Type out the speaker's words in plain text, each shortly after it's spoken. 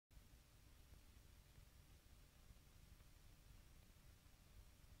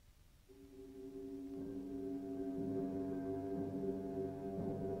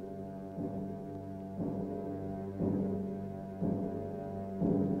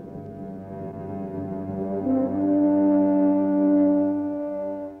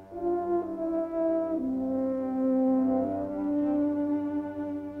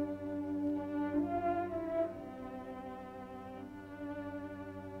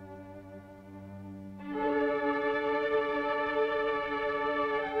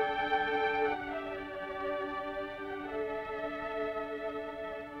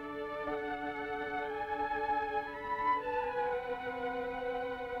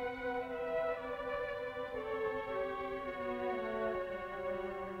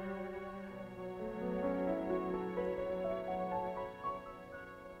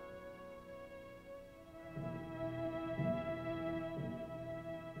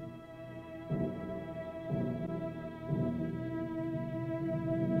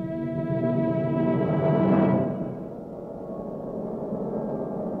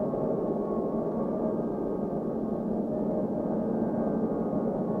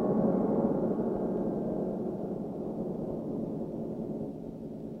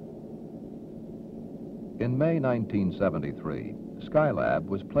May 1973, Skylab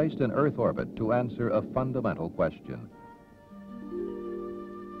was placed in Earth orbit to answer a fundamental question.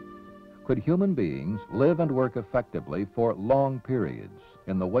 Could human beings live and work effectively for long periods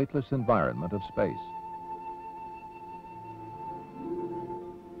in the weightless environment of space?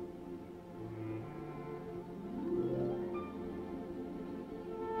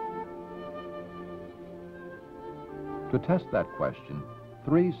 To test that question,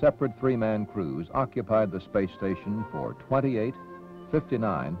 3 separate 3-man crews occupied the space station for 28,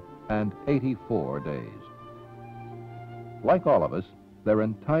 59, and 84 days. Like all of us, their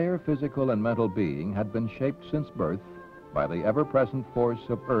entire physical and mental being had been shaped since birth by the ever-present force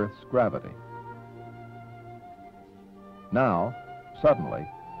of Earth's gravity. Now, suddenly,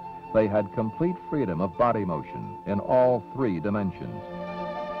 they had complete freedom of body motion in all 3 dimensions.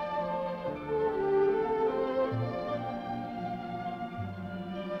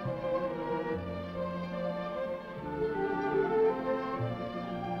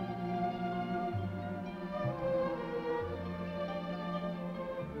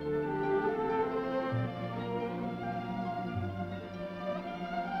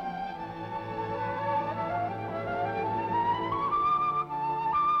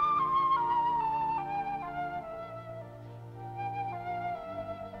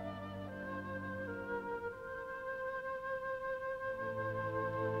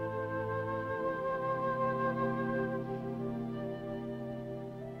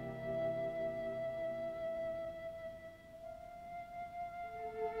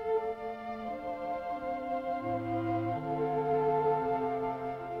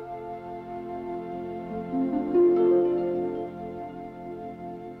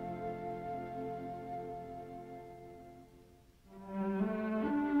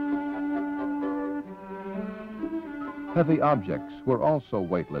 Heavy objects were also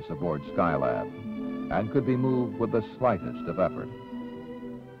weightless aboard Skylab and could be moved with the slightest of effort.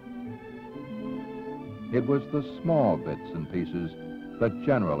 It was the small bits and pieces that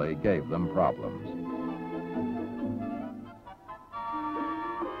generally gave them problems.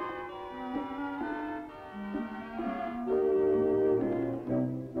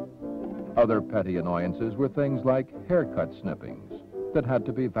 Other petty annoyances were things like haircut snippings that had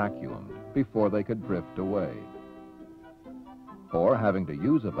to be vacuumed before they could drift away, or having to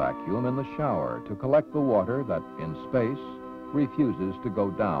use a vacuum in the shower to collect the water that, in space, refuses to go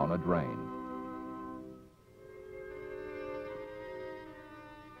down a drain.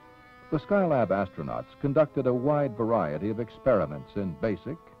 The Skylab astronauts conducted a wide variety of experiments in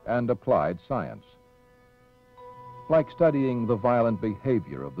basic and applied science, like studying the violent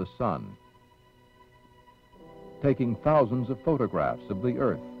behavior of the sun, taking thousands of photographs of the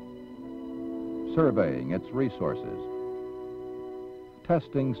Earth, surveying its resources,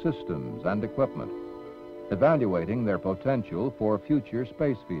 testing systems and equipment, evaluating their potential for future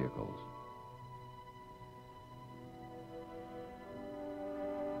space vehicles.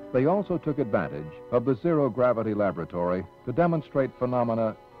 They also took advantage of the zero-gravity laboratory to demonstrate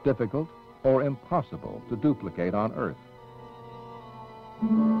phenomena difficult or impossible to duplicate on Earth.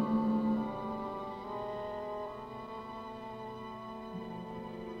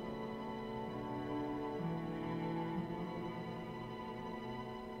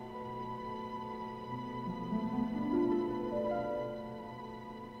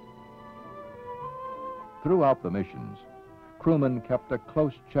 Throughout the missions, crewmen kept a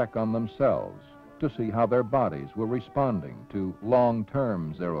close check on themselves to see how their bodies were responding to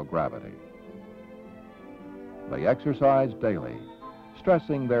long-term zero gravity. They exercised daily,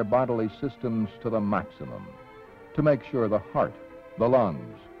 stressing their bodily systems to the maximum to make sure the heart, the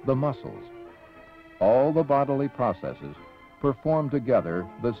lungs, the muscles, all the bodily processes performed together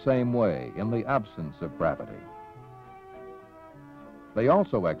the same way in the absence of gravity. They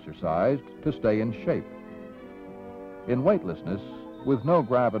also exercised to stay in shape. In weightlessness, with no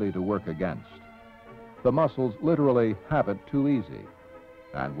gravity to work against, the muscles literally have it too easy,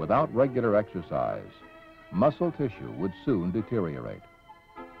 and without regular exercise, muscle tissue would soon deteriorate.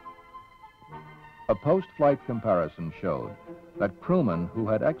 A post-flight comparison showed that crewmen who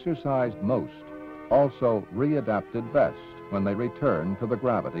had exercised most also readapted best when they returned to the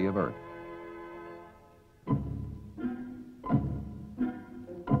gravity of Earth.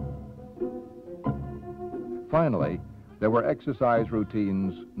 Finally, there were exercise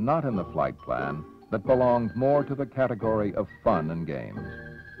routines not in the flight plan that belonged more to the category of fun and games.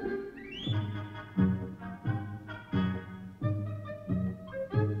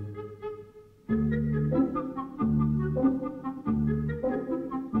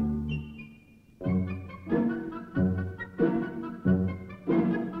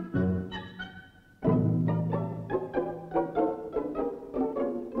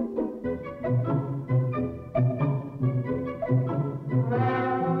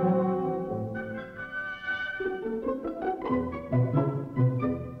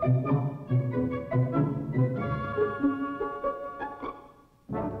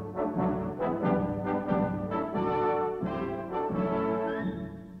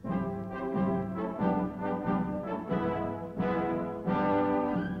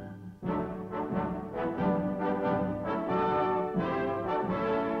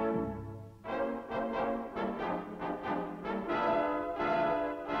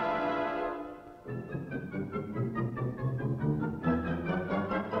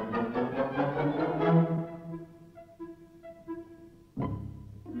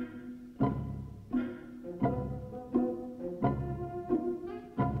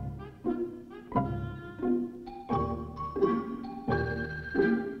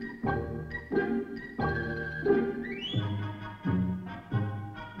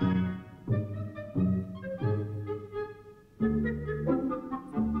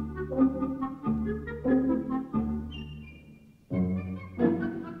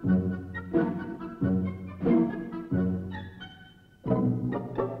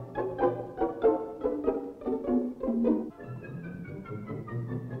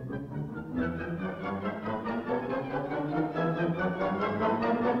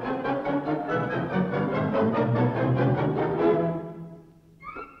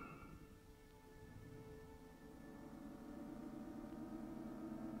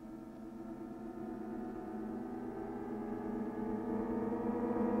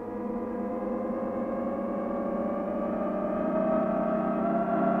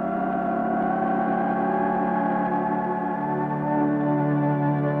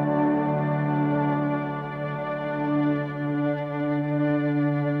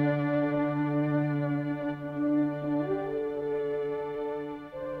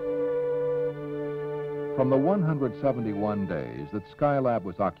 From the 171 days that Skylab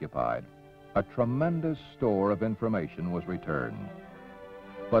was occupied, a tremendous store of information was returned.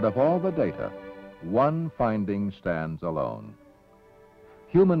 But of all the data, one finding stands alone.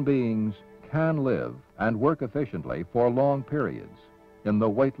 Human beings can live and work efficiently for long periods in the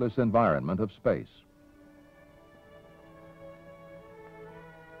weightless environment of space.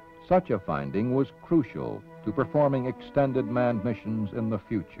 Such a finding was crucial to performing extended manned missions in the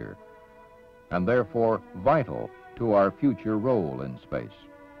future, and therefore vital to our future role in space.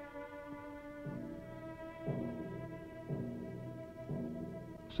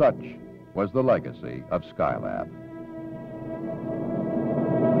 Such was the legacy of Skylab.